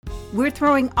We're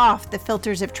throwing off the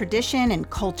filters of tradition and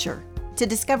culture to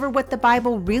discover what the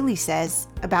Bible really says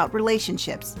about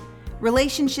relationships.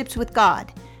 Relationships with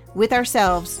God, with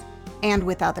ourselves, and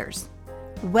with others.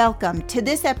 Welcome to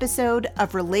this episode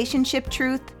of Relationship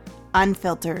Truth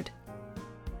Unfiltered.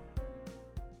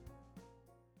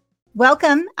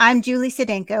 Welcome, I'm Julie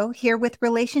Sedenko, here with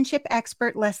relationship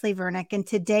expert Leslie Vernick, and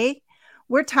today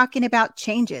we're talking about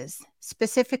changes,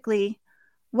 specifically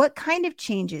what kind of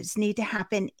changes need to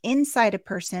happen inside a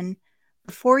person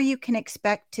before you can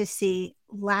expect to see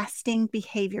lasting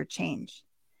behavior change.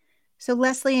 So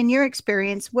Leslie, in your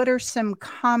experience, what are some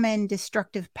common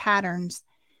destructive patterns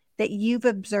that you've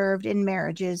observed in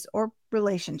marriages or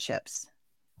relationships?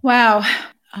 Wow.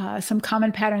 Some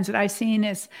common patterns that I've seen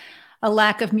is a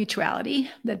lack of mutuality,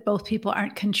 that both people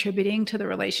aren't contributing to the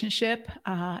relationship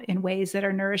in ways that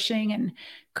are nourishing and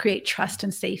create trust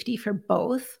and safety for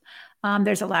both.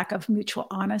 There's a lack of mutual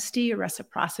honesty or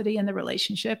reciprocity in the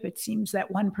relationship. It seems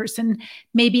that one person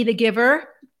may be the giver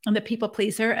and the people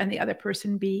pleaser, and the other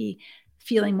person be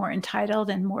feeling more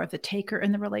entitled and more of the taker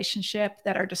in the relationship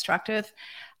that are destructive.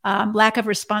 Lack of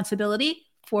responsibility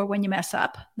for when you mess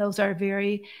up. Those are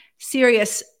very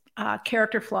serious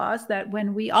character flaws that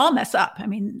when we all mess up, I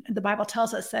mean, the Bible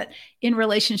tells us that in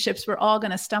relationships, we're all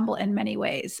going to stumble in many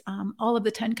ways. All of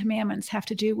the 10 commandments have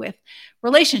to do with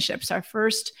relationships. Our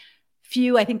first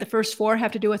few, I think the first 4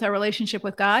 have to do with our relationship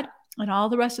with God, and all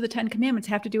the rest of the 10 commandments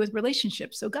have to do with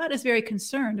relationships. So God is very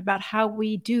concerned about how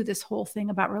we do this whole thing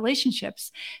about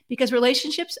relationships, because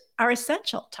relationships are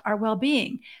essential to our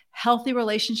well-being. Healthy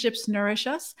relationships nourish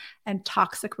us, and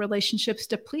toxic relationships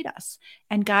deplete us.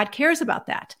 And God cares about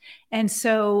that. And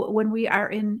so when we are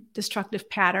in destructive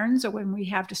patterns, or when we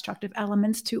have destructive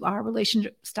elements to our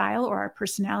relationship style or our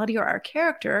personality or our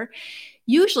character,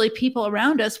 usually people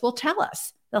around us will tell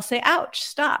us. They'll say, ouch,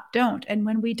 stop, don't. And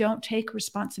when we don't take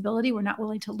responsibility, we're not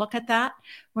willing to look at that.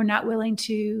 We're not willing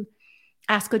to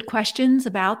ask good questions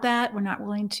about that. We're not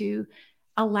willing to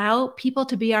allow people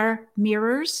to be our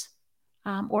mirrors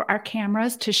or our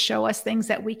cameras to show us things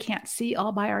that we can't see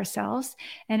all by ourselves.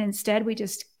 And instead, we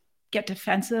just get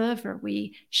defensive, or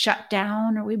we shut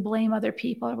down, or we blame other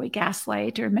people, or we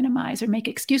gaslight or minimize or make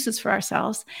excuses for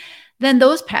ourselves. Then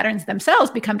those patterns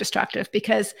themselves become destructive,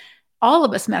 because all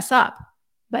of us mess up.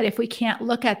 But if we can't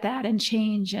look at that and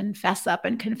change and fess up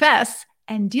and confess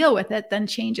and deal with it, then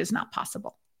change is not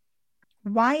possible.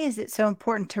 Why is it so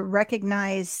important to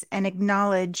recognize and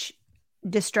acknowledge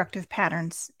destructive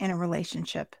patterns in a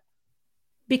relationship?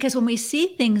 Because when we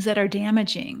see things that are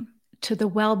damaging to the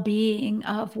well-being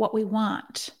of what we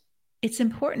want, it's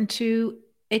important to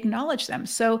acknowledge them.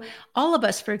 So all of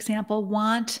us, for example,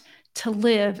 want to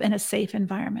live in a safe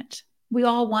environment. We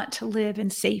all want to live in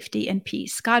safety and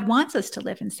peace. God wants us to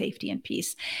live in safety and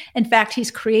peace. In fact,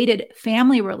 He's created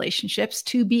family relationships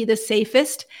to be the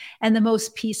safest and the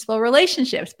most peaceful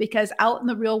relationships, because out in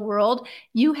the real world,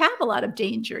 you have a lot of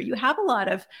danger. You have a lot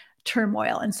of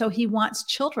turmoil. And so He wants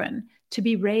children to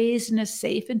be raised in a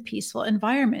safe and peaceful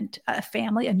environment, a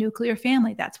family, a nuclear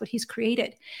family. That's what He's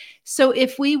created. So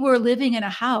if we were living in a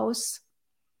house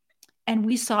and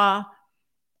we saw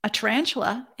a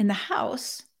tarantula in the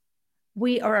house,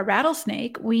 or a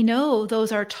rattlesnake, we know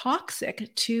those are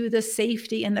toxic to the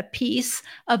safety and the peace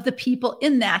of the people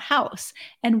in that house.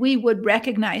 And we would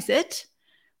recognize it.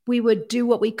 We would do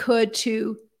what we could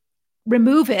to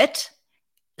remove it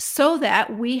so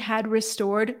that we had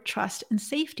restored trust and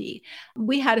safety.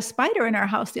 We had a spider in our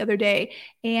house the other day,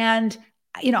 and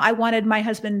I wanted my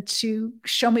husband to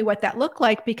show me what that looked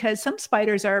like, because some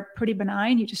spiders are pretty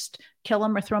benign. You just kill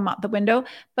them or throw them out the window.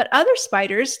 But other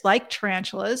spiders, like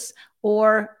tarantulas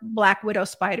or black widow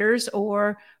spiders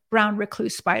or brown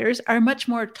recluse spiders, are much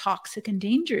more toxic and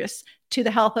dangerous to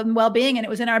the health and well-being. And it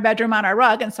was in our bedroom on our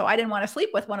rug. And so I didn't want to sleep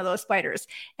with one of those spiders.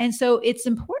 And so it's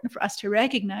important for us to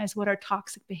recognize what are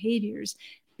toxic behaviors,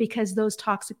 because those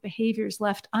toxic behaviors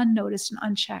left unnoticed and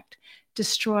unchecked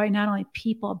destroy not only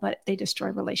people, but they destroy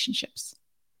relationships.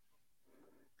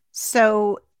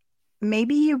 So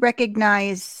maybe you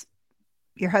recognize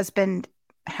your husband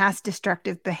has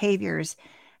destructive behaviors.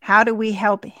 How do we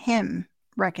help him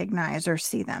recognize or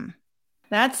see them?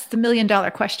 That's the $1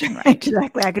 million question, right?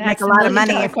 Exactly. I could make a lot of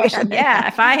money if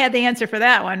if I had the answer for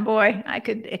that one, boy,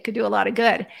 it could do a lot of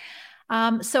good.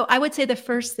 So I would say the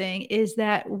first thing is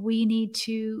that we need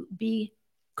to be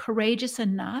courageous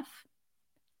enough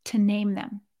to name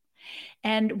them.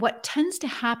 And what tends to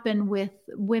happen with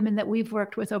women that we've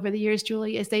worked with over the years,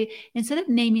 Julie, is they, instead of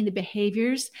naming the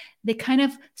behaviors, they kind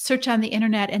of search on the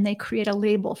internet and they create a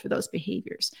label for those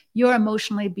behaviors. You're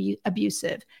emotionally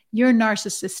abusive. You're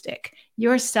narcissistic.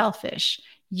 You're selfish.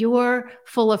 You're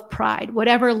full of pride,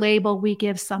 whatever label we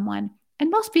give someone. And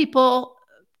most people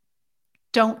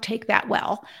don't take that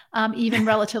well. Even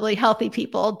relatively healthy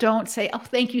people don't say, oh,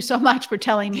 thank you so much for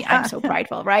telling me I'm so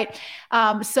prideful, right?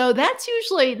 So that's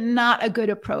usually not a good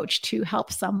approach to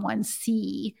help someone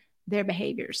see their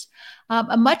behaviors.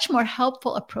 A much more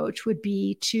helpful approach would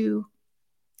be to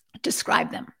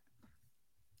describe them.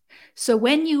 So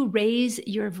when you raise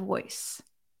your voice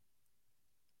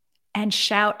and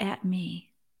shout at me,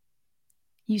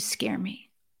 you scare me.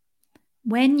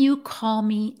 When you call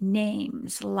me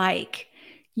names like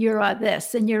you're a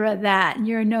this and you're a that and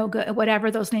you're a no good,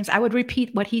 whatever those names, I would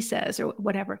repeat what he says or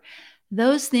whatever.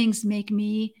 Those things make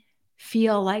me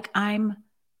feel like I'm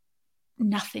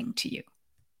nothing to you,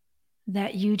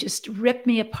 that you just rip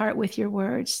me apart with your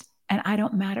words and I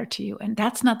don't matter to you. And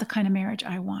that's not the kind of marriage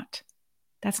I want.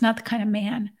 That's not the kind of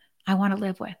man I want to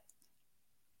live with.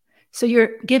 So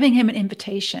you're giving him an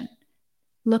invitation.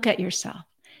 Look at yourself.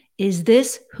 Is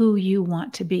this who you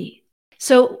want to be?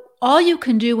 So all you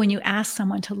can do when you ask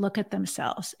someone to look at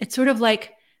themselves, it's sort of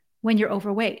like when you're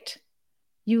overweight.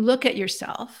 You look at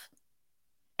yourself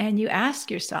and you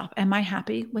ask yourself, am I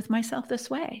happy with myself this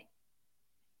way?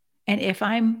 And if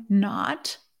I'm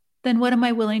not, then what am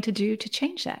I willing to do to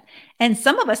change that? And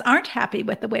some of us aren't happy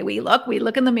with the way we look. We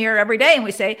look in the mirror every day and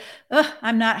we say,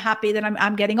 I'm not happy that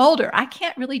I'm getting older. I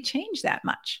can't really change that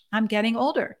much. I'm getting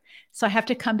older. So I have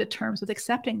to come to terms with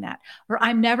accepting that. Or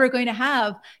I'm never going to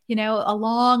have, a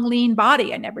long, lean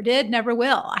body. I never did, never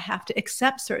will. I have to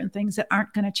accept certain things that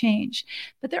aren't going to change.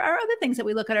 But there are other things that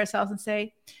we look at ourselves and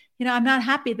say, I'm not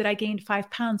happy that I gained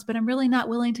 5 pounds, but I'm really not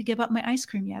willing to give up my ice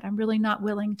cream yet. I'm really not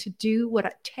willing to do what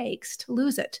it takes to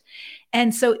lose it.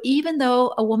 And so even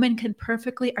though a woman can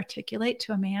perfectly articulate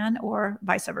to a man or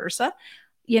vice versa,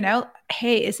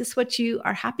 hey, is this what you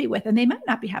are happy with? And they might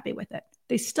not be happy with it.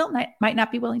 They still might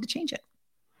not be willing to change it.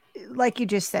 Like you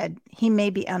just said, he may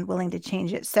be unwilling to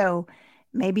change it. So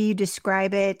maybe you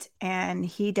describe it and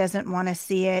he doesn't want to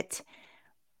see it.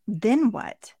 Then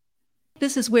what?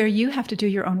 This is where you have to do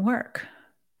your own work.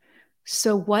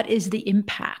 So what is the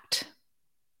impact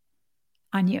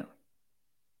on you?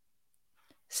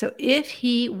 So if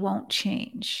he won't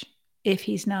change, if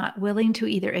he's not willing to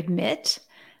either admit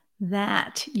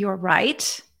that you're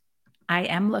right, I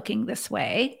am looking this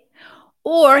way,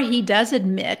 or he does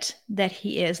admit that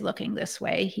he is looking this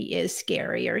way, he is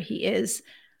scary, or he is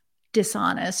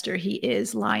dishonest, or he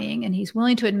is lying, and he's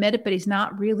willing to admit it, but he's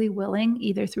not really willing,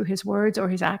 either through his words or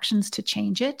his actions, to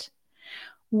change it.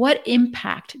 What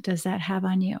impact does that have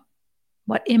on you?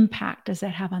 What impact does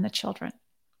that have on the children?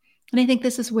 And I think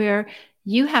this is where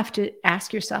you have to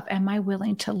ask yourself, am I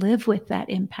willing to live with that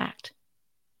impact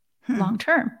long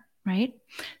term, right?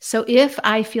 So if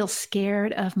I feel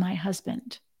scared of my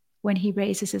husband when he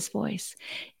raises his voice,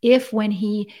 if when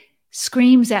he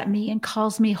screams at me and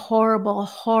calls me horrible,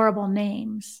 horrible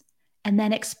names, and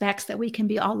then expects that we can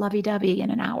be all lovey-dovey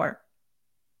in an hour,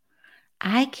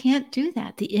 I can't do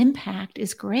that. The impact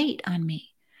is great on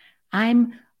me.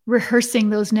 I'm rehearsing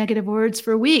those negative words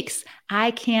for weeks.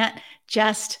 I can't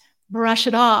just brush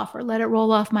it off or let it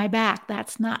roll off my back.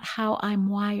 That's not how I'm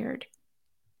wired.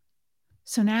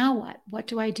 So now what? What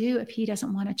do I do if he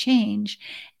doesn't want to change?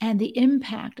 And the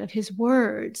impact of his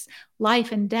words,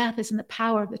 life and death is in the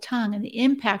power of the tongue, and the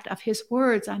impact of his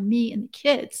words on me and the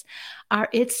kids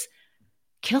it's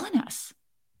killing us.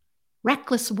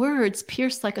 Reckless words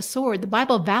pierce like a sword. The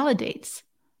Bible validates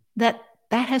that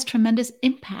has tremendous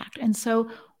impact. And so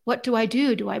what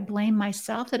do? Do I blame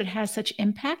myself that it has such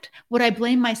impact? Would I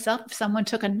blame myself if someone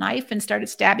took a knife and started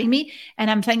stabbing me and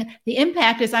I'm saying the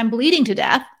impact is I'm bleeding to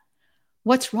death?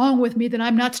 What's wrong with me that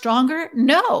I'm not stronger?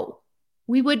 No,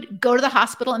 we would go to the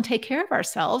hospital and take care of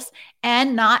ourselves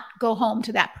and not go home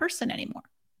to that person anymore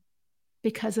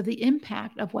because of the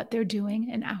impact of what they're doing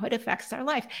and how it affects our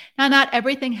life. Now, not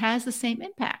everything has the same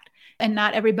impact and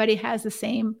not everybody has the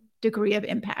same degree of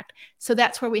impact. So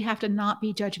that's where we have to not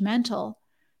be judgmental,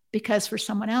 because for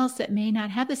someone else, it may not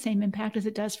have the same impact as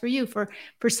it does for you. For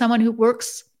someone who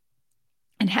works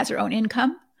and has her own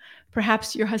income,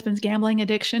 perhaps your husband's gambling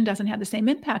addiction doesn't have the same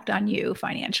impact on you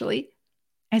financially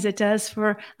as it does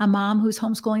for a mom who's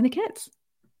homeschooling the kids.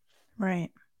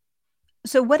 Right.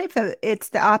 So what if it's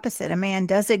the opposite? A man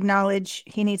does acknowledge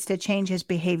he needs to change his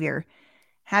behavior.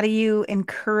 How do you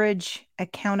encourage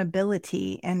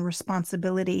accountability and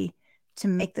responsibility to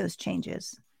make those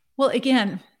changes? Well,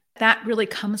 again, that really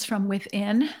comes from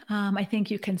within. I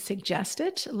think you can suggest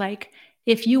it. Like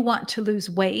if you want to lose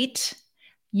weight,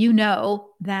 you know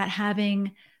that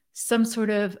having some sort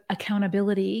of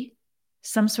accountability,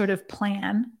 some sort of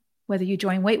plan whether you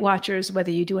join Weight Watchers,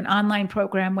 whether you do an online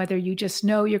program, whether you just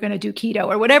know you're going to do keto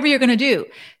or whatever you're going to do,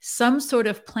 some sort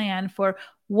of plan for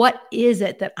what is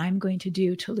it that I'm going to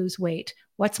do to lose weight?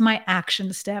 What's my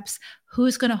action steps?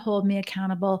 Who's going to hold me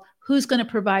accountable? Who's going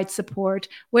to provide support?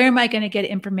 Where am I going to get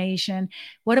information?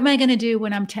 What am I going to do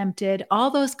when I'm tempted? All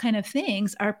those kind of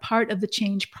things are part of the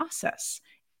change process.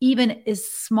 Even as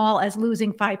small as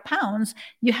losing 5 pounds,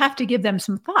 you have to give them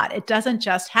some thought. It doesn't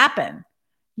just happen.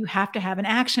 You have to have an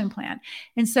action plan.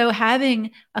 And so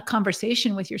having a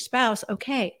conversation with your spouse,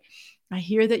 okay, I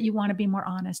hear that you want to be more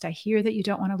honest. I hear that you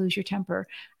don't want to lose your temper.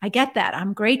 I get that.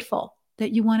 I'm grateful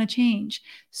that you want to change.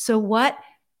 So what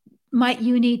might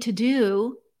you need to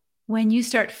do when you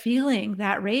start feeling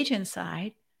that rage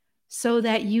inside so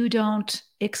that you don't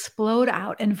explode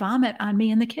out and vomit on me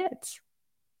and the kids?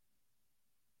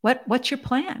 What's your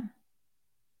plan?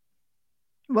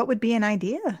 What would be an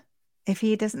idea if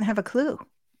he doesn't have a clue?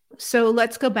 So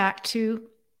let's go back to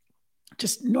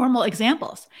just normal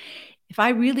examples. If I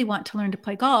really want to learn to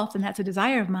play golf, and that's a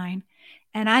desire of mine,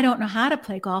 and I don't know how to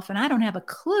play golf and I don't have a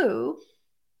clue,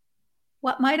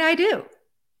 what might I do?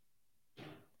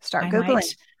 Start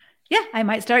Googling. I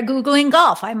might start Googling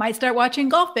golf. I might start watching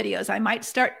golf videos. I might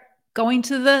start going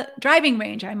to the driving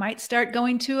range. I might start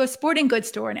going to a sporting goods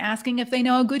store and asking if they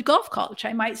know a good golf coach.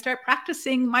 I might start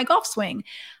practicing my golf swing,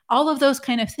 all of those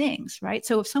kind of things, right?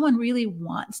 So if someone really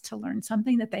wants to learn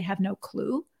something that they have no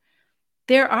clue,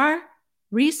 there are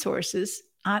resources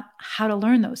on how to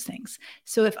learn those things.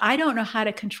 So if I don't know how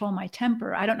to control my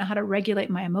temper, I don't know how to regulate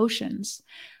my emotions,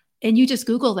 and you just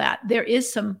Google that, there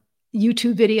is some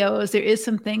YouTube videos, there is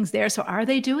some things there. So are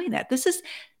they doing that? This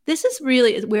is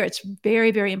really where it's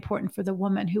very, very important for the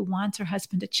woman who wants her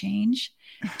husband to change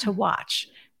to watch.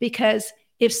 Because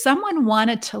if someone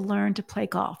wanted to learn to play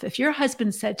golf, if your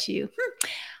husband said to you,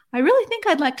 I really think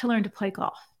I'd like to learn to play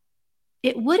golf,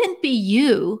 it wouldn't be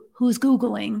you who's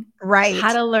Googling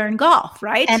how to learn golf,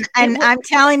 right? And I'm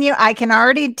telling you, I can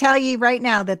already tell you right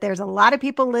now that there's a lot of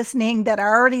people listening that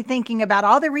are already thinking about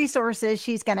all the resources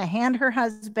she's going to hand her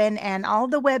husband and all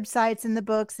the websites and the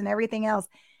books and everything else.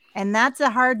 And that's a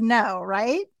hard no,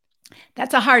 right?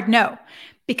 That's a hard no,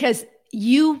 because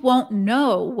you won't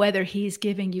know whether he's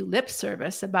giving you lip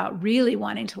service about really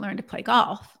wanting to learn to play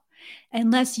golf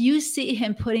unless you see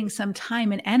him putting some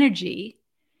time and energy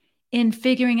in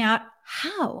figuring out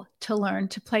how to learn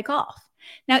to play golf.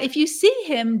 Now, if you see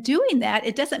him doing that,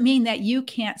 it doesn't mean that you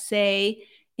can't say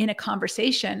in a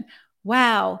conversation,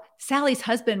 wow, Sally's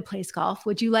husband plays golf.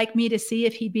 Would you like me to see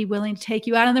if he'd be willing to take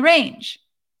you out on the range?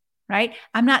 Right?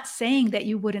 I'm not saying that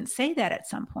you wouldn't say that at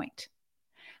some point.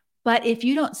 But if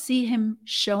you don't see him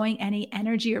showing any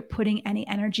energy or putting any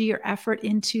energy or effort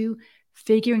into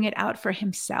figuring it out for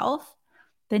himself,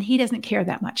 then he doesn't care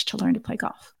that much to learn to play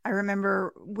golf. I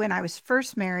remember when I was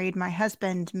first married, my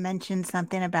husband mentioned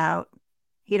something about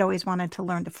he'd always wanted to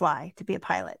learn to fly, to be a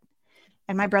pilot.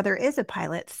 And my brother is a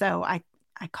pilot. So I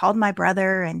called my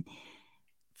brother and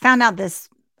found out this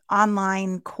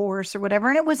online course or whatever.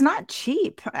 And it was not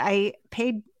cheap. I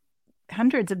paid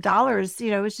hundreds of dollars.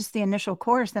 It was just the initial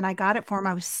course. And I got it for him.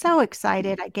 I was so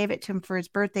excited. I gave it to him for his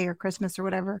birthday or Christmas or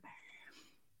whatever.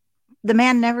 The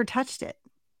man never touched it.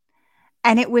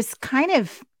 And it was kind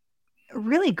of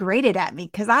really grated at me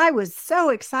because I was so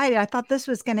excited. I thought this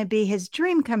was going to be his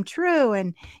dream come true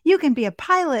and you can be a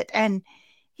pilot. And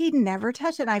he'd never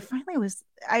touched it. And I finally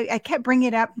I kept bringing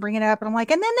it up. And I'm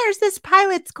like, and then there's this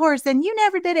pilot's course and you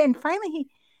never did it. And finally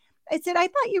I said, I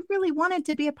thought you really wanted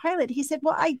to be a pilot. He said,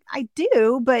 well, I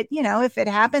do. But, if it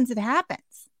happens, it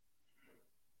happens.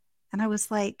 And I was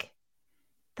like,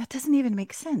 that doesn't even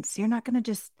make sense. You're not going to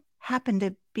just happen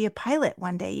to be a pilot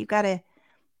one day. You got to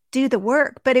do the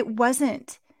work. But it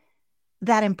wasn't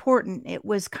that important. It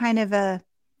was kind of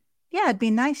it'd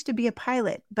be nice to be a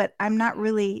pilot, but I'm not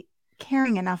really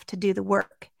caring enough to do the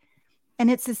work.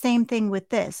 And it's the same thing with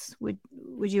this. Would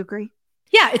you agree?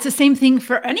 Yeah, it's the same thing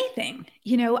for anything.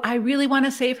 I really want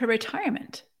to save for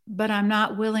retirement, but I'm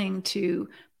not willing to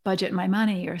budget my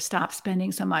money or stop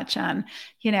spending so much on,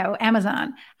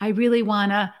 Amazon. I really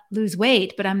want to lose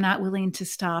weight, but I'm not willing to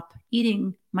stop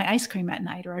eating my ice cream at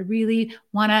night. Or I really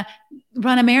want to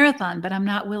run a marathon, but I'm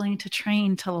not willing to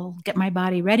train to get my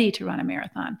body ready to run a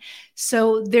marathon.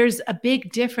 So there's a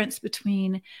big difference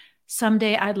between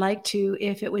someday I'd like to,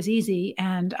 if it was easy,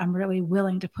 and I'm really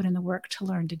willing to put in the work to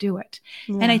learn to do it.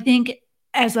 Yeah. And I think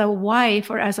as a wife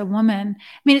or as a woman,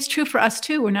 it's true for us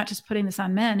too. We're not just putting this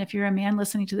on men. If you're a man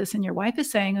listening to this and your wife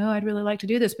is saying, oh, I'd really like to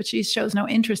do this, but she shows no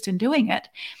interest in doing it,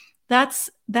 that's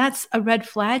a red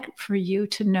flag for you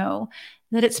to know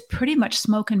that it's pretty much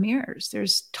smoke and mirrors.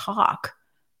 There's talk,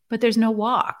 but there's no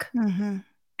walk. Mm-hmm.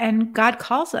 And God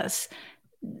calls us.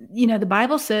 The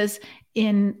Bible says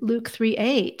in Luke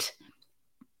 3:8,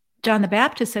 John the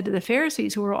Baptist said to the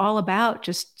Pharisees, who were all about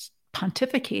just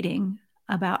pontificating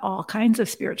about all kinds of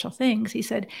spiritual things, he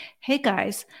said, hey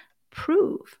guys,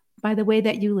 prove by the way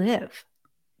that you live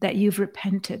that you've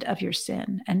repented of your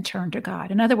sin and turned to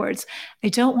God. In other words, I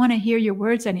don't want to hear your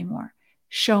words anymore.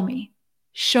 Show me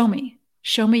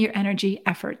your energy,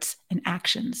 efforts, and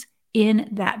actions in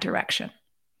that direction.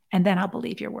 And then I'll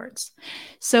believe your words.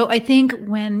 So I think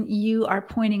when you are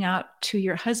pointing out to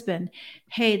your husband,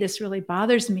 hey, this really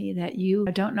bothers me that you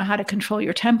don't know how to control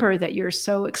your temper, that you're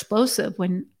so explosive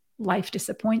when life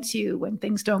disappoints you, when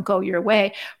things don't go your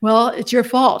way. Well, it's your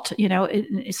fault,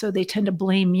 so they tend to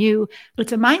blame you. But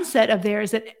it's a mindset of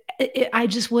theirs that I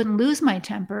just wouldn't lose my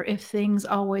temper if things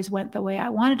always went the way I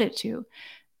wanted it to.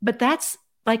 But that's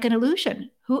like an illusion.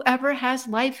 Whoever has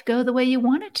life go the way you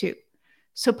want it to.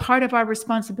 So part of our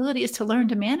responsibility is to learn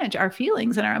to manage our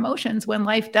feelings and our emotions when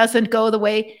life doesn't go the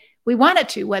way we want it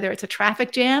to, whether it's a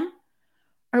traffic jam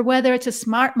or whether it's a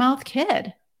smart mouth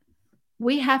kid.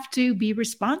 We have to be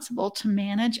responsible to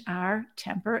manage our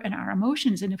temper and our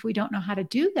emotions. And if we don't know how to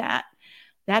do that,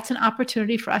 that's an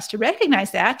opportunity for us to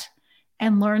recognize that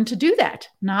and learn to do that.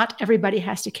 Not everybody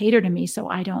has to cater to me so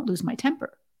I don't lose my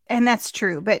temper. And that's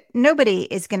true, but nobody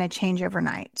is going to change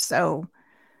overnight. So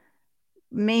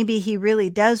maybe he really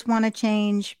does want to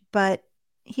change, but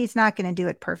he's not going to do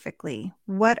it perfectly.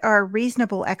 What are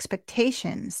reasonable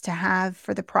expectations to have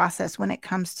for the process when it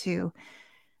comes to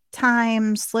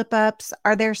time, slip ups?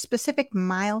 Are there specific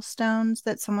milestones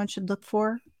that someone should look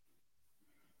for?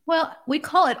 Well, we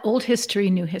call it old history,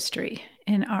 new history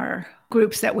in our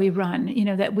groups that we run,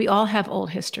 that we all have old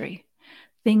history.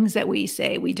 Things that we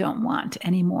say we don't want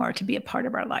anymore to be a part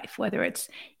of our life, whether it's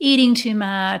eating too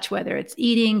much, whether it's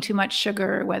eating too much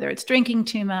sugar, whether it's drinking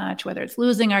too much, whether it's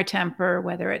losing our temper,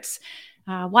 whether it's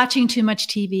watching too much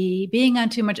TV, being on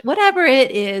too much, whatever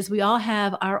it is, we all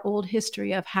have our old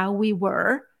history of how we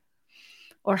were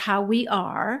or how we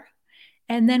are.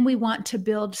 And then we want to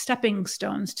build stepping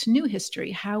stones to new history,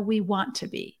 how we want to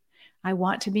be. I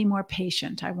want to be more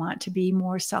patient. I want to be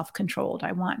more self-controlled.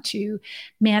 I want to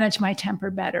manage my temper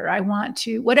better. I want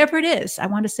to, whatever it is, I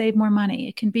want to save more money.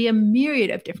 It can be a myriad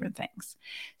of different things.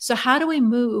 So how do we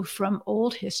move from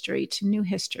old history to new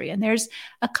history? And there's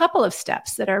a couple of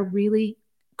steps that are really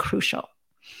crucial.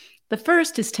 The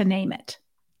first is to name it.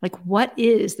 Like, what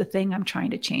is the thing I'm trying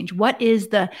to change? What is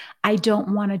the, I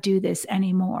don't want to do this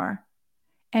anymore?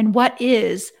 And what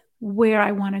is where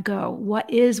I want to go?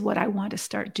 What is what I want to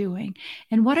start doing?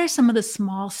 And what are some of the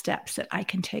small steps that I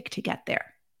can take to get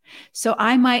there? So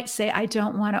I might say, I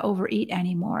don't want to overeat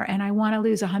anymore, and I want to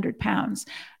lose 100 pounds.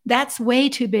 That's way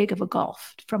too big of a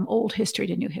gulf from old history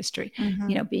to new history,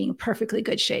 being in perfectly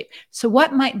good shape. So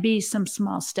what might be some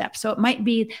small steps? So it might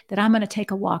be that I'm going to take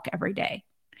a walk every day,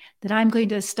 that I'm going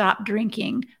to stop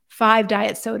drinking 5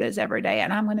 diet sodas every day,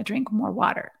 and I'm going to drink more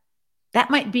water.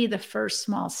 That might be the first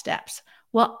small steps.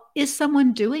 Well, is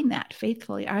someone doing that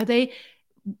faithfully? Are they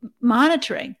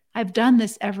monitoring? I've done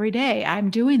this every day. I'm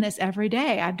doing this every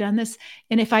day. I've done this.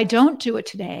 And if I don't do it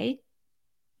today,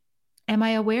 am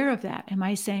I aware of that? Am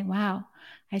I saying, wow,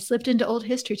 I slipped into old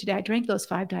history today. I drank those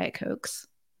 5 Diet Cokes.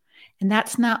 And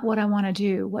that's not what I want to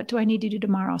do. What do I need to do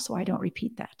tomorrow so I don't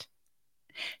repeat that?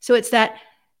 So it's that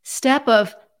step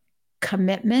of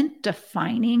commitment,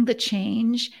 defining the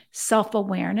change,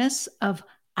 self-awareness of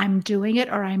I'm doing it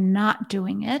or I'm not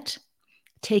doing it,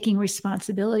 taking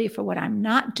responsibility for what I'm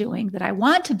not doing that I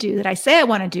want to do, that I say I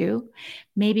want to do,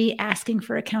 maybe asking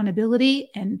for accountability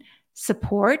and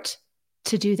support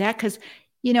to do that. Because,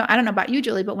 I don't know about you,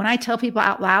 Julie, but when I tell people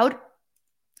out loud,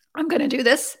 I'm going to do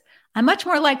this, I'm much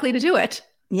more likely to do it.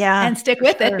 Yeah. And stick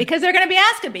with it because they're going to be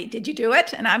asking me, did you do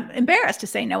it? And I'm embarrassed to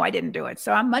say, no, I didn't do it.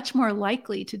 So I'm much more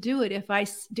likely to do it if I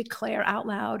declare out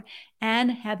loud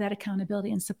and have that accountability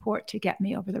and support to get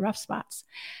me over the rough spots.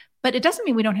 But it doesn't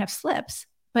mean we don't have slips.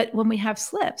 But when we have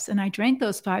slips and I drank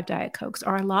those 5 Diet Cokes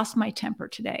or I lost my temper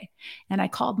today and I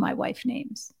called my wife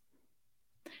names,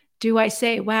 do I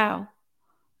say, wow,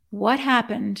 what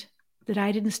happened that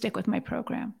I didn't stick with my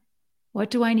program? What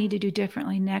do I need to do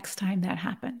differently next time that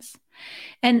happens?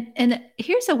 And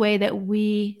here's a way that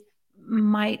we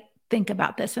might think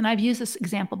about this. And I've used this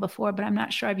example before, but I'm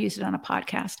not sure I've used it on a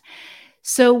podcast.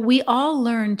 So we all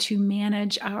learn to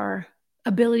manage our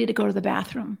ability to go to the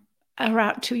bathroom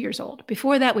around 2 years old.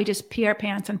 Before that, we just pee our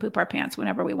pants and poop our pants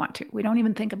whenever we want to. We don't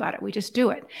even think about it. We just do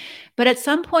it. But at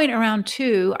some point around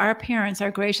 2, our parents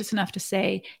are gracious enough to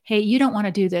say, hey, you don't want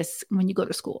to do this when you go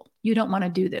to school. You don't want to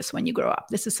do this when you grow up.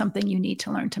 This is something you need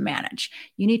to learn to manage.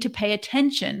 You need to pay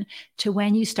attention to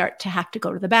when you start to have to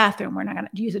go to the bathroom. We're not going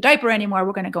to use a diaper anymore.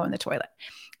 We're going to go in the toilet.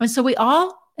 And so we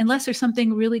all, unless there's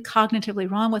something really cognitively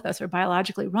wrong with us or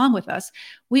biologically wrong with us,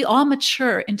 we all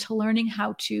mature into learning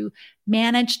how to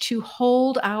manage to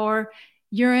hold our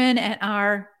urine and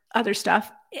our other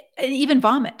stuff, and even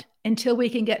vomit, until we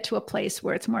can get to a place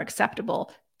where it's more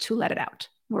acceptable to let it out.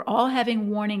 We're all having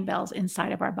warning bells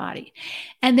inside of our body.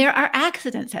 And there are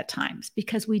accidents at times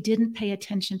because we didn't pay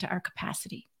attention to our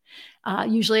capacity.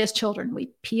 Usually as children,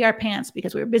 we pee our pants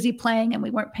because we were busy playing and we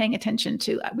weren't paying attention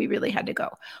to, we really had to go.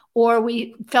 Or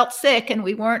we felt sick and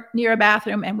we weren't near a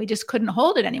bathroom and we just couldn't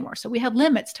hold it anymore. So we have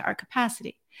limits to our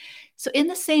capacity. So in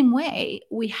the same way,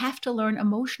 we have to learn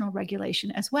emotional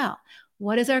regulation as well.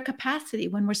 What is our capacity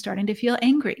when we're starting to feel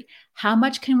angry? How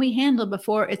much can we handle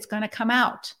before it's going to come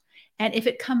out? And if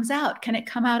it comes out, can it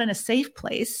come out in a safe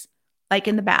place, like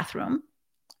in the bathroom,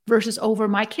 versus over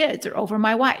my kids or over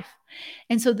my wife?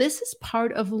 And so this is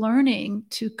part of learning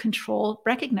to control,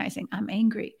 recognizing I'm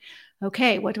angry.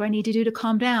 Okay, what do I need to do to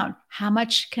calm down? How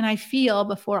much can I feel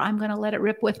before I'm going to let it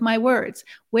rip with my words?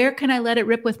 Where can I let it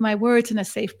rip with my words in a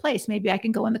safe place? Maybe I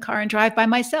can go in the car and drive by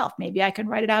myself. Maybe I can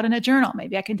write it out in a journal.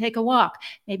 Maybe I can take a walk.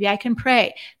 Maybe I can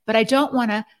pray. But I don't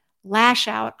want to lash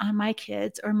out on my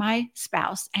kids or my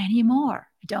spouse anymore.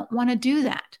 I don't want to do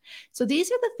that. So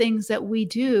these are the things that we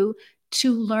do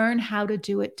to learn how to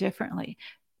do it differently.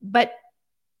 But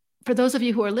for those of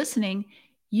you who are listening,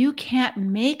 you can't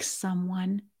make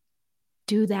someone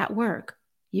do that work.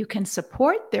 You can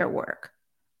support their work,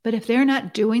 but if they're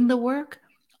not doing the work,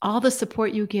 all the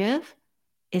support you give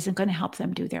isn't going to help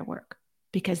them do their work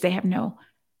because they have no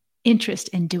interest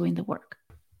in doing the work.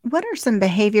 What are some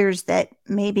behaviors that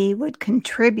maybe would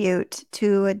contribute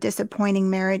to a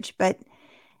disappointing marriage, but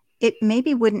it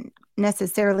maybe wouldn't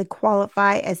necessarily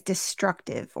qualify as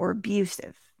destructive or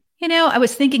abusive? You know, I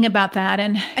was thinking about that,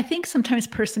 and I think sometimes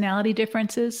personality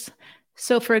differences.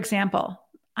 So for example,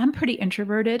 I'm pretty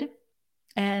introverted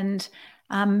and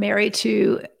I'm married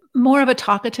to more of a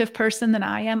talkative person than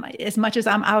I am. As much as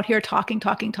I'm out here talking,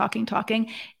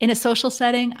 in a social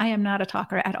setting, I am not a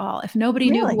talker at all. If nobody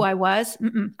knew who I was,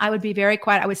 I would be very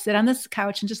quiet. I would sit on this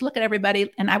couch and just look at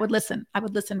everybody and I would listen. I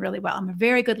would listen really well. I'm a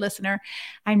very good listener.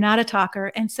 I'm not a talker.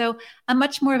 And so I'm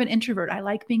much more of an introvert. I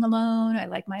like being alone. I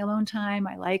like my alone time.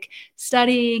 I like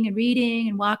studying and reading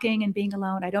and walking and being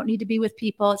alone. I don't need to be with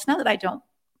people. It's not that I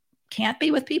can't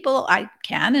be with people. I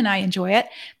can, and I enjoy it,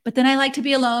 but then I like to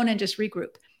be alone and just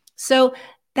regroup. So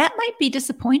that might be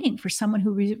disappointing for someone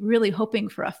who really hoping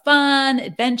for a fun,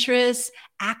 adventurous,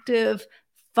 active,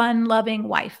 fun-loving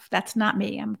wife. That's not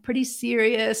me. I'm a pretty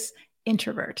serious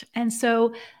introvert. And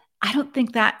so I don't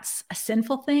think that's a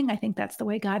sinful thing. I think that's the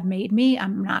way God made me.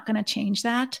 I'm not going to change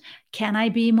that. Can I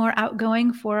be more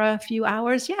outgoing for a few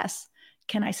hours? Yes.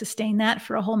 Can I sustain that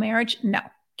for a whole marriage? No.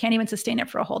 Can't even sustain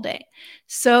it for a whole day.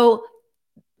 So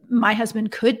my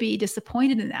husband could be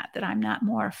disappointed in that I'm not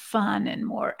more fun and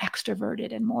more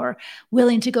extroverted and more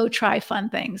willing to go try fun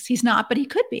things. He's not, but he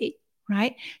could be,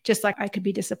 right? Just like I could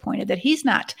be disappointed that he's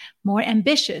not more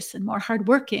ambitious and more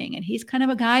hardworking. And he's kind of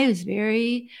a guy who's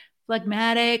very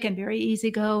phlegmatic and very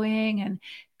easygoing and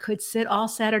could sit all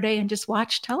Saturday and just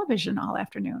watch television all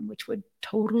afternoon, which would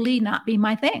totally not be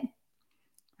my thing.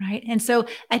 Right. And so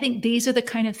I think these are the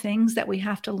kind of things that we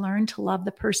have to learn to love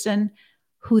the person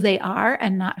who they are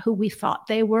and not who we thought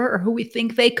they were or who we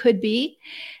think they could be,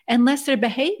 unless their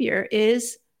behavior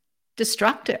is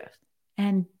destructive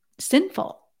and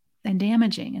sinful and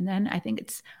damaging. And then I think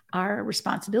it's our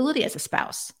responsibility as a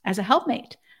spouse, as a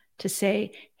helpmate, to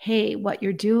say, hey, what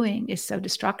you're doing is so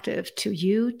destructive to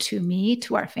you, to me,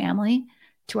 to our family,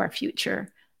 to our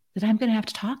future, that I'm going to have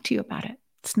to talk to you about it.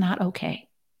 It's not okay.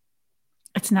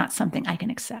 It's not something I can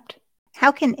accept.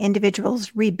 How can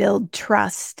individuals rebuild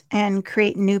trust and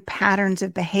create new patterns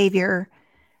of behavior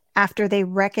after they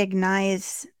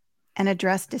recognize and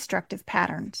address destructive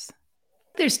patterns?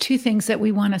 There's two things that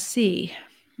we want to see.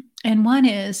 And one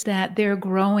is that they're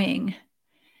growing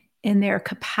in their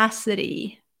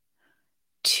capacity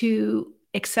to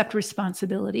accept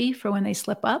responsibility for when they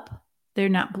slip up. They're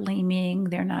not blaming,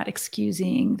 they're not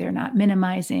excusing, they're not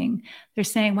minimizing. They're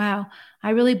saying, wow, I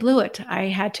really blew it. I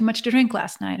had too much to drink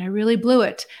last night. I really blew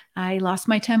it. I lost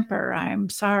my temper. I'm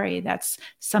sorry. That's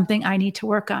something I need to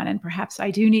work on. And perhaps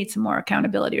I do need some more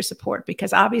accountability or support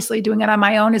because obviously doing it on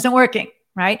my own isn't working,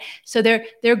 right? So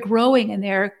they're growing in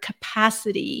their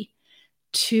capacity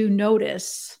to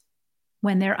notice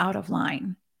when they're out of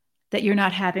line, that you're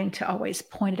not having to always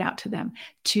point it out to them,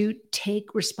 to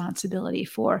take responsibility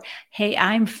for, hey,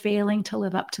 I'm failing to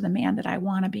live up to the man that I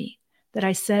want to be, that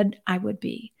I said I would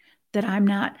be, that I'm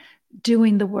not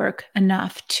doing the work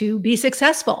enough to be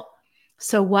successful.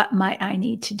 So what might I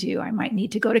need to do? I might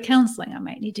need to go to counseling. I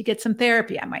might need to get some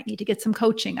therapy. I might need to get some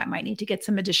coaching. I might need to get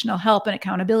some additional help and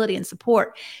accountability and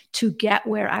support to get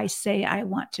where I say I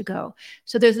want to go.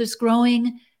 So there's this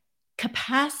growing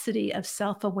capacity of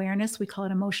self-awareness. We call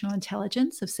it emotional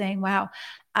intelligence, of saying, wow,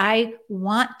 I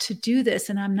want to do this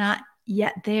and I'm not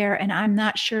yet there. And I'm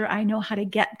not sure I know how to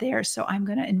get there. So I'm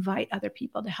going to invite other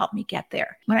people to help me get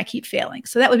there when I keep failing.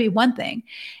 So that would be one thing.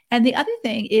 And the other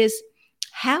thing is,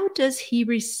 how does he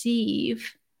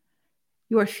receive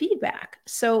your feedback?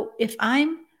 So if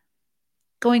I'm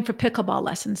going for pickleball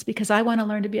lessons because I want to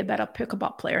learn to be a better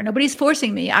pickleball player, nobody's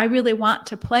forcing me. I really want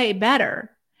to play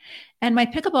better. And my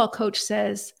pickleball coach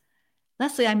says,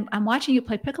 Leslie, I'm watching you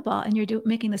play pickleball and you're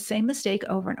making the same mistake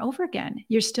over and over again.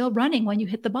 You're still running when you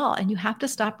hit the ball and you have to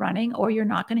stop running or you're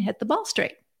not going to hit the ball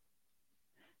straight.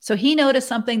 So he noticed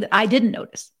something that I didn't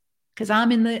notice because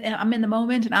I'm in the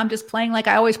moment and I'm just playing like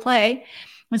I always play.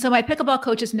 And so my pickleball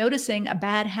coach is noticing a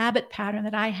bad habit pattern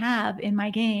that I have in my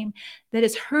game that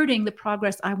is hurting the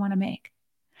progress I want to make.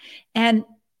 And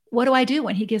what do I do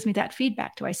when he gives me that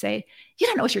feedback? Do I say, you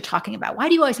don't know what you're talking about? Why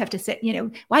do you always have to say,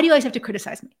 why do you always have to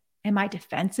criticize me? Am I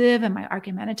defensive? Am I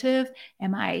argumentative?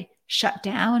 Am I shut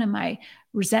down? Am I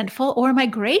resentful? Or am I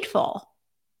grateful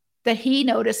that he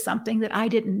noticed something that I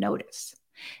didn't notice?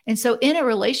 And so in a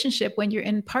relationship, when you're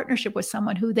in partnership with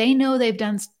someone who they know they've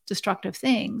done destructive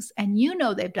things and you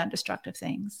know they've done destructive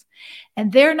things,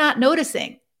 and they're not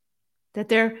noticing that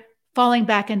they're falling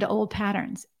back into old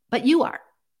patterns, but you are.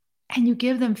 And you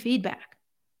give them feedback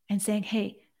and saying,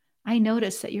 hey, I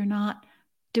noticed that you're not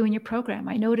doing your program.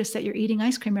 I noticed that you're eating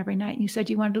ice cream every night and you said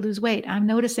you wanted to lose weight. I'm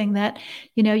noticing that,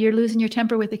 you're losing your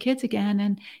temper with the kids again.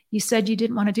 And you said you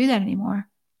didn't want to do that anymore.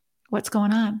 What's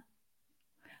going on?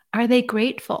 Are they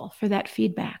grateful for that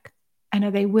feedback? And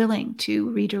are they willing to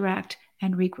redirect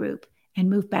and regroup and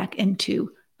move back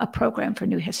into a program for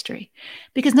new history?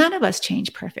 Because none of us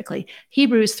change perfectly.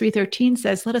 Hebrews 3:13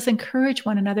 says, let us encourage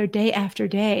one another day after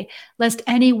day, lest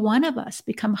any one of us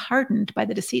become hardened by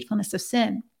the deceitfulness of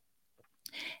sin.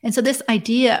 And so this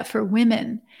idea for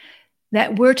women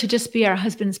that we're to just be our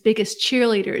husband's biggest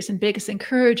cheerleaders and biggest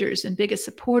encouragers and biggest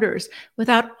supporters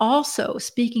without also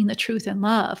speaking the truth in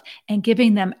love and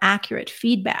giving them accurate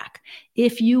feedback.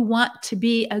 If you want to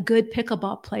be a good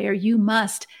pickleball player, you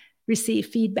must receive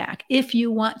feedback. If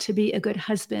you want to be a good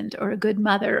husband or a good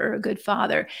mother or a good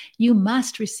father, you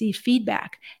must receive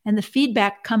feedback. And the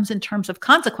feedback comes in terms of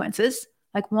consequences,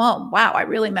 like, whoa, wow, I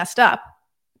really messed up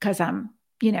because I'm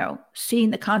seeing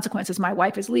the consequences. My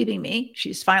wife is leaving me.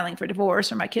 She's filing for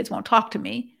divorce, or my kids won't talk to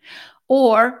me.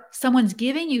 Or someone's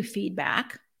giving you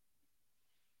feedback.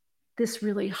 This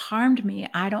really harmed me.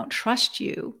 I don't trust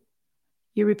you.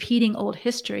 You're repeating old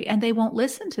history, and they won't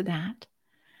listen to that.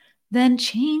 Then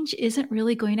change isn't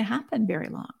really going to happen very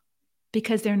long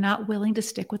because they're not willing to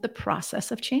stick with the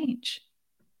process of change.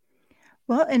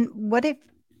 Well, and what if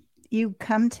you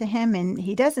come to him and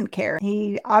he doesn't care?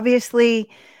 He obviously,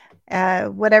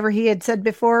 whatever he had said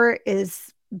before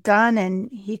is done and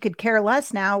he could care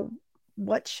less now.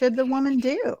 What should the woman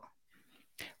do?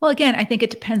 Well, again, I think it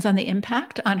depends on the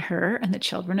impact on her and the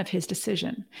children of his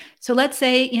decision. So let's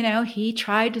say, he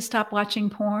tried to stop watching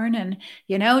porn and,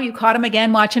 you caught him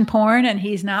again watching porn and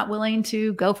he's not willing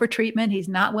to go for treatment. He's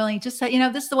not willing to say,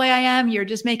 this is the way I am. You're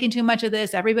just making too much of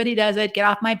this. Everybody does it. Get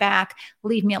off my back.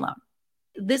 Leave me alone.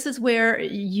 This is where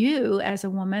you as a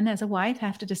woman, as a wife,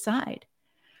 have to decide,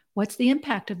 what's the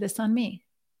impact of this on me?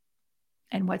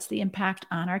 And what's the impact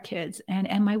on our kids? And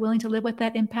am I willing to live with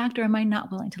that impact, or am I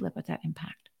not willing to live with that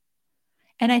impact?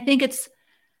 And I think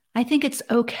it's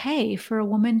okay for a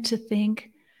woman to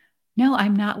think, no,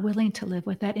 I'm not willing to live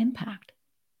with that impact.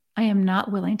 I am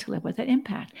not willing to live with that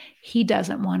impact. He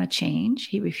doesn't want to change.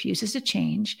 He refuses to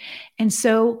change. And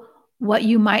so what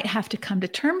you might have to come to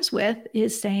terms with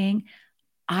is saying,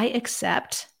 I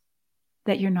accept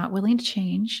that you're not willing to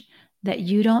change, that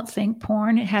you don't think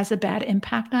porn has a bad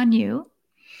impact on you,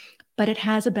 but it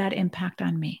has a bad impact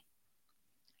on me.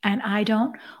 And I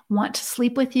don't want to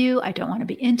sleep with you. I don't want to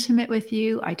be intimate with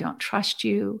you. I don't trust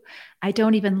you. I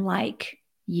don't even like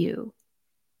you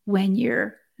when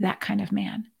you're that kind of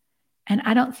man. And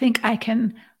I don't think I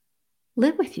can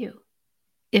live with you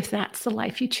if that's the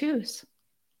life you choose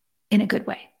in a good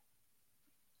way.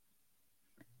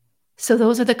 So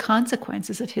those are the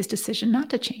consequences of his decision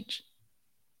not to change.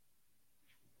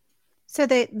 So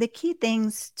the key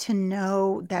things to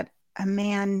know that a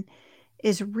man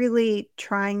is really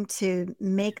trying to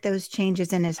make those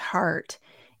changes in his heart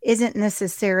isn't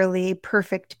necessarily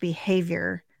perfect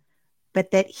behavior,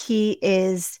 but that he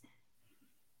is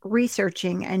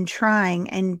researching and trying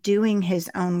and doing his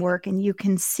own work. And you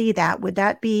can see that. Would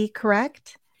that be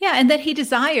correct? Yeah, and that he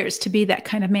desires to be that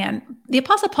kind of man. The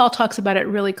Apostle Paul talks about it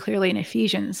really clearly in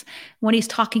Ephesians when he's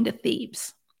talking to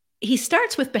thieves. He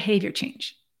starts with behavior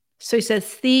change. So he says,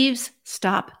 thieves,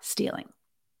 stop stealing,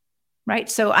 right?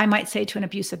 So I might say to an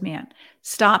abusive man,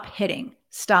 stop hitting,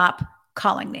 stop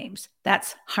calling names.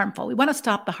 That's harmful. We want to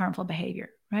stop the harmful behavior,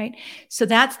 right? So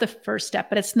that's the first step,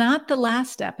 but it's not the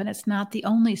last step and it's not the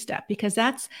only step, because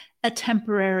that's a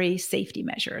temporary safety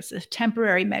measure. It's a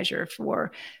temporary measure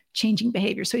for changing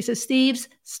behavior. So he says, thieves,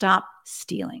 stop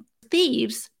stealing.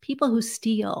 Thieves, people who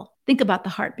steal, think about the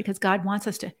heart, because God wants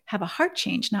us to have a heart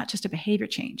change, not just a behavior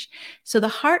change. So the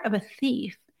heart of a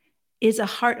thief is a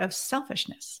heart of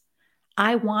selfishness.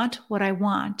 I want what I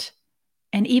want.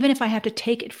 And even if I have to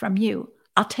take it from you,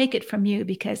 I'll take it from you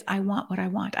because I want what I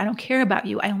want. I don't care about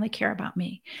you. I only care about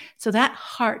me. So that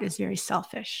heart is very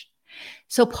selfish.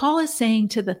 So Paul is saying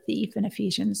to the thief in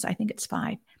Ephesians, I think it's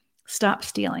 5, stop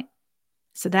stealing.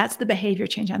 So that's the behavior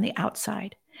change on the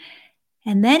outside.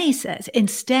 And then he says,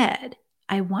 instead,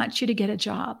 I want you to get a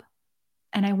job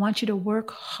and I want you to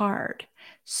work hard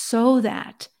so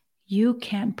that you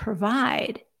can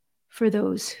provide for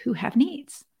those who have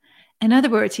needs. In other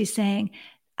words, he's saying,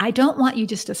 I don't want you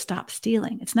just to stop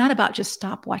stealing. It's not about just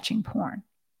stop watching porn.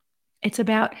 It's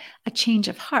about a change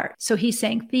of heart. So he's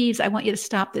saying, thieves, I want you to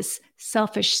stop this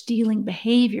selfish stealing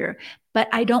behavior, but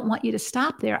I don't want you to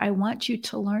stop there. I want you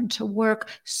to learn to work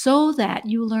so that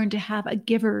you learn to have a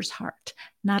giver's heart,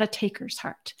 not a taker's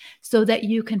heart, so that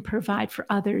you can provide for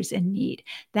others in need.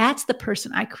 That's the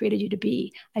person I created you to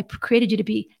be. I created you to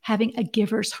be having a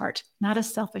giver's heart, not a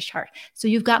selfish heart. So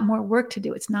you've got more work to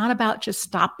do. It's not about just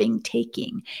stopping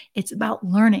taking. It's about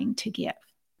learning to give.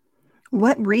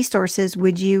 What resources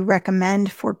would you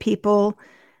recommend for people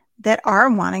that are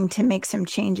wanting to make some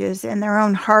changes in their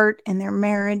own heart, in their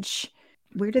marriage?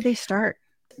 Where do they start?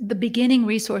 The beginning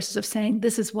resources of saying,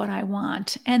 this is what I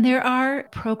want. And there are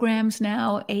programs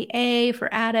now, AA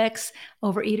for addicts,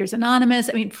 Overeaters Anonymous.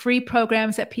 I mean, free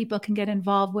programs that people can get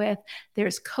involved with.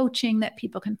 There's coaching that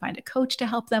people can find a coach to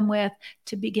help them with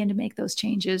to begin to make those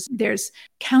changes. There's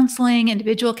counseling,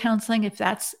 individual counseling, if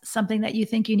that's something that you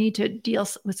think you need to deal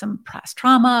with some past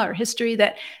trauma or history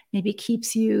that maybe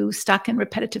keeps you stuck in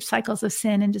repetitive cycles of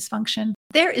sin and dysfunction.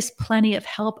 There is plenty of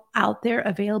help out there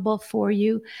available for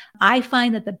you. I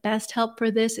find that the best help for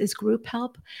this is group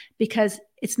help, because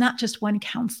it's not just one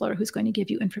counselor who's going to give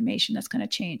you information that's going to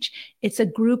change. It's a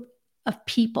group of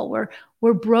people.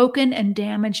 We're broken and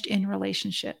damaged in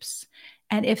relationships.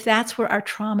 And if that's where our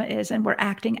trauma is and we're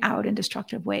acting out in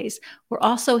destructive ways, we're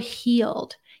also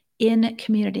healed in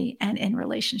community and in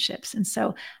relationships. And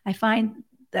so I find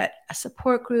that a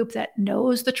support group that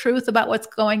knows the truth about what's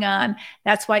going on,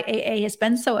 that's why AA has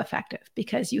been so effective,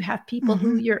 because you have people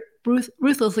who you're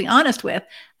ruthlessly honest with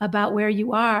about where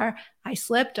you are. I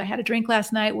slipped. I had a drink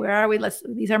last night. Where are we?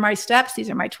 These are my steps. These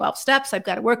are my 12 steps. I've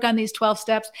got to work on these 12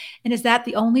 steps. And is that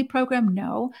the only program?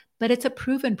 No, but it's a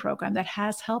proven program that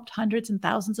has helped hundreds and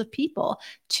thousands of people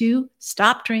to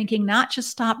stop drinking, not just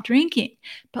stop drinking,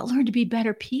 but learn to be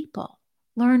better people,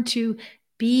 learn to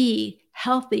be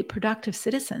healthy, productive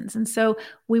citizens. And so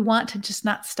we want to just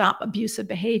not stop abusive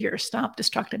behavior, stop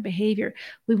destructive behavior.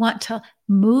 We want to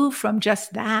move from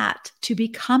just that to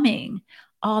becoming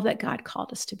all that God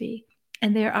called us to be.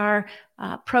 And there are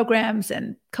programs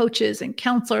and coaches and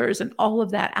counselors and all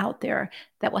of that out there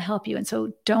that will help you. And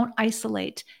so don't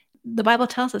isolate. The Bible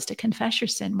tells us to confess your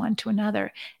sin one to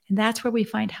another. And that's where we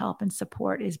find help and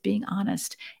support, is being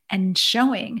honest and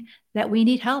showing that we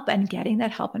need help and getting that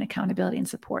help and accountability and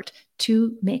support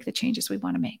to make the changes we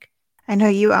want to make. I know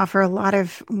you offer a lot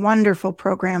of wonderful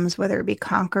programs, whether it be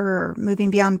Conquer or Moving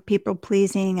Beyond People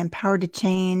Pleasing, Empowered to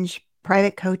Change,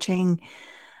 private coaching.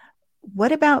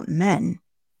 What about men?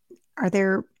 Are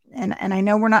there, and I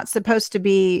know we're not supposed to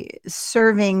be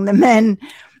serving the men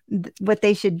what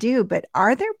they should do, but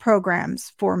are there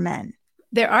programs for men?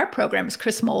 There are programs.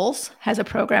 Chris Moles has a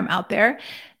program out there.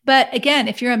 But again,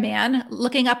 if you're a man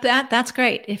looking up that's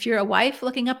great. If you're a wife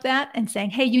looking up that and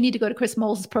saying, hey, you need to go to Chris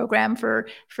Moles' program for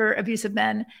abusive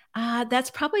men,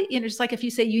 that's probably, just like if you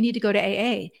say you need to go to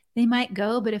AA, they might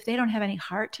go, but if they don't have any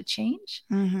heart to change,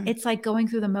 it's like going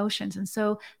through the motions. And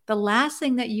so the last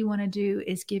thing that you want to do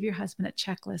is give your husband a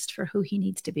checklist for who he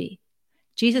needs to be.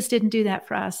 Jesus didn't do that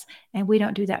for us, and we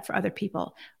don't do that for other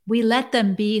people. We let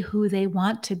them be who they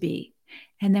want to be,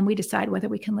 and then we decide whether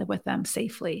we can live with them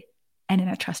safely and in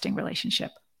a trusting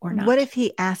relationship. or not. What if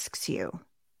he asks you,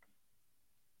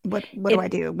 what do I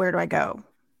do? Where do I go?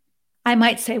 I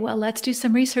might say, well, let's do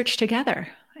some research together.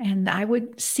 And I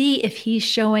would see if he's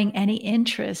showing any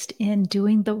interest in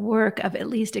doing the work of at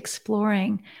least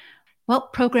exploring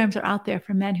what programs are out there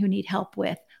for men who need help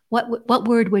with. What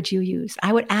word would you use?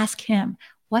 I would ask him,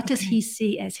 what does he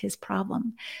see as his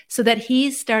problem? So that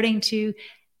he's starting to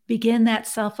begin that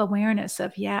self-awareness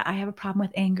of, yeah, I have a problem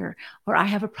with anger, or I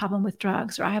have a problem with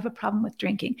drugs, or I have a problem with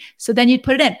drinking. So then you'd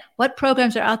put it in. What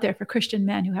programs are out there for Christian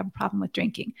men who have a problem with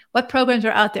drinking? What programs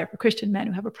are out there for Christian men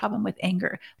who have a problem with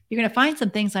anger? You're going to find some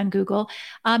things on Google.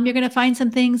 You're going to find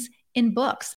some things in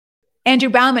books. Andrew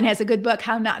Bauman has a good book,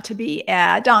 How Not to Be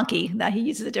a Donkey. He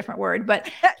uses a different word,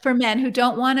 but for men who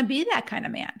don't want to be that kind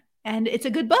of man. And it's a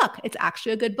good book. It's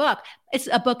actually a good book.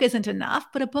 A book isn't enough,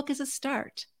 but a book is a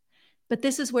start. But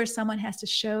this is where someone has to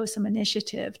show some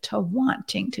initiative to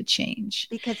wanting to change.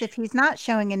 Because if he's not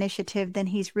showing initiative, then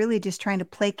he's really just trying to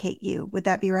placate you. Would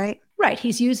that be right? Right.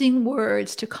 He's using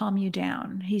words to calm you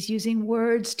down. He's using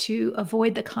words to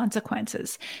avoid the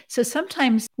consequences. So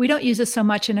sometimes we don't use this so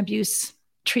much in abuse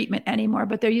treatment anymore,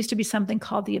 but there used to be something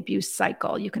called the abuse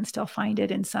cycle. You can still find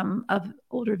it in some of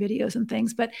older videos and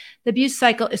things, but the abuse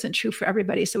cycle isn't true for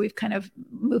everybody. So we've kind of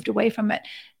moved away from it.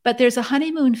 But there's a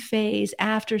honeymoon phase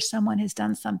after someone has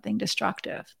done something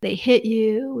destructive. They hit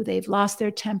you, they've lost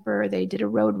their temper, they did a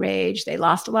road rage, they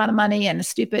lost a lot of money and a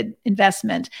stupid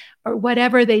investment, or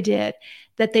whatever they did,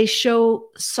 that they show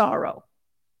sorrow,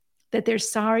 that they're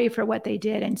sorry for what they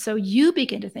did. And so you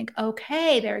begin to think,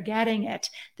 okay, they're getting it.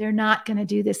 They're not going to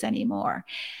do this anymore.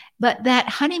 But that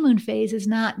honeymoon phase is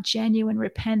not genuine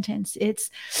repentance. It's,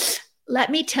 let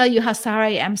me tell you how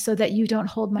sorry I am so that you don't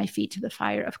hold my feet to the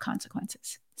fire of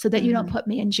consequences, so that you don't put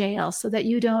me in jail, so that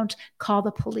you don't call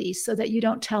the police, so that you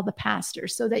don't tell the pastor,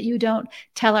 so that you don't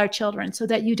tell our children, so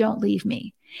that you don't leave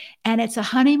me. And it's a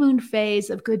honeymoon phase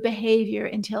of good behavior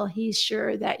until he's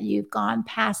sure that you've gone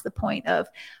past the point of,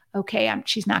 okay,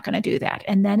 she's not going to do that.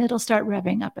 And then it'll start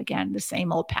revving up again, the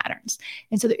same old patterns.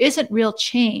 And so there isn't real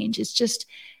change. It's just,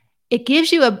 it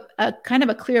gives you a kind of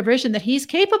a clear vision that he's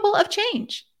capable of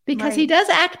change, because he does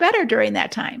act better during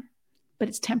that time, but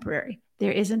it's temporary.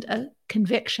 There isn't a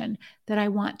conviction that I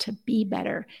want to be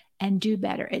better and do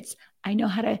better. It's, I know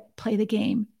how to play the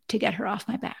game to get her off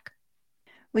my back.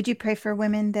 Would you pray for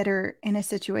women that are in a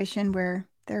situation where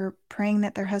they're praying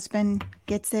that their husband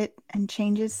gets it and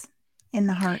changes in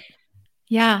the heart?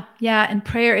 Yeah. And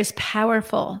prayer is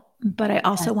powerful. But I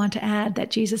also want to add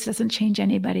that Jesus doesn't change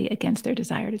anybody against their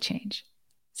desire to change.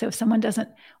 So if someone doesn't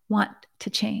want to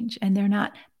change and they're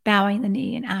not bowing the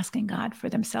knee and asking God for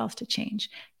themselves to change,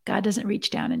 God doesn't reach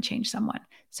down and change someone.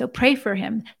 So pray for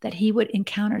him that he would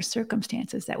encounter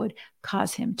circumstances that would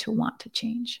cause him to want to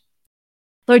change.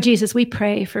 Lord Jesus, we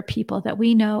pray for people that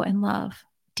we know and love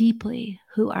deeply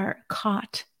who are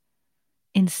caught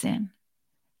in sin,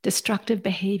 destructive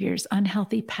behaviors,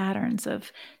 unhealthy patterns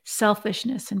of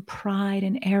selfishness and pride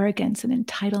and arrogance and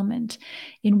entitlement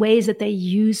in ways that they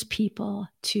use people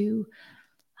to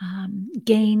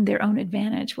gain their own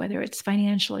advantage, whether it's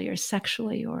financially or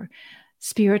sexually or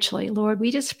spiritually. Lord, we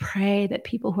just pray that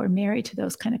people who are married to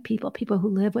those kind of people who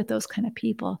live with those kind of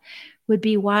people, would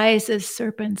be wise as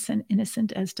serpents and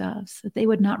innocent as doves, that they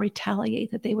would not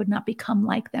retaliate, that they would not become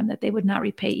like them, that they would not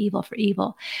repay evil for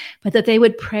evil, but that they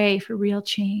would pray for real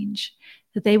change,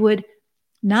 that they would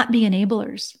not be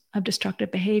enablers of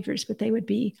destructive behaviors, but they would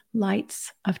be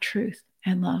lights of truth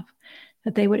and love,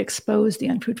 that they would expose the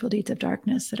unfruitful deeds of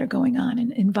darkness that are going on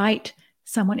and invite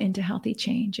someone into healthy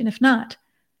change. And if not,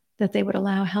 that they would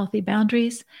allow healthy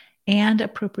boundaries and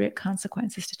appropriate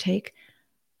consequences to take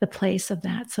the place of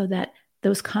that, so that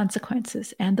those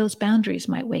consequences and those boundaries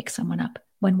might wake someone up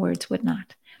when words would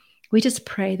not. We just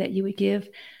pray that you would give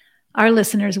our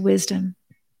listeners wisdom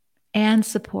and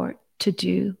support to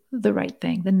do the right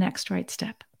thing, the next right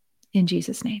step. In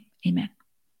Jesus' name, amen.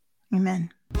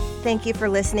 Amen. Thank you for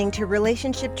listening to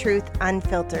Relationship Truth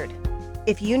Unfiltered.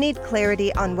 If you need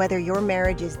clarity on whether your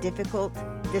marriage is difficult,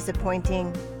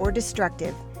 disappointing, or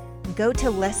destructive, go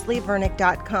to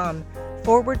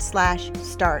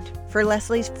leslievernick.com/start for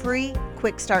Leslie's free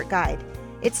quick start guide.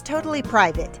 It's totally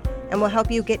private and will help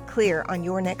you get clear on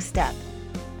your next step.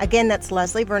 Again, that's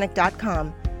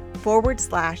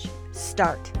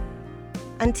leslievernick.com/start.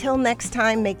 Until next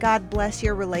time, may God bless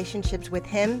your relationships with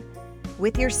Him,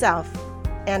 with yourself,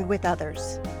 and with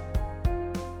others.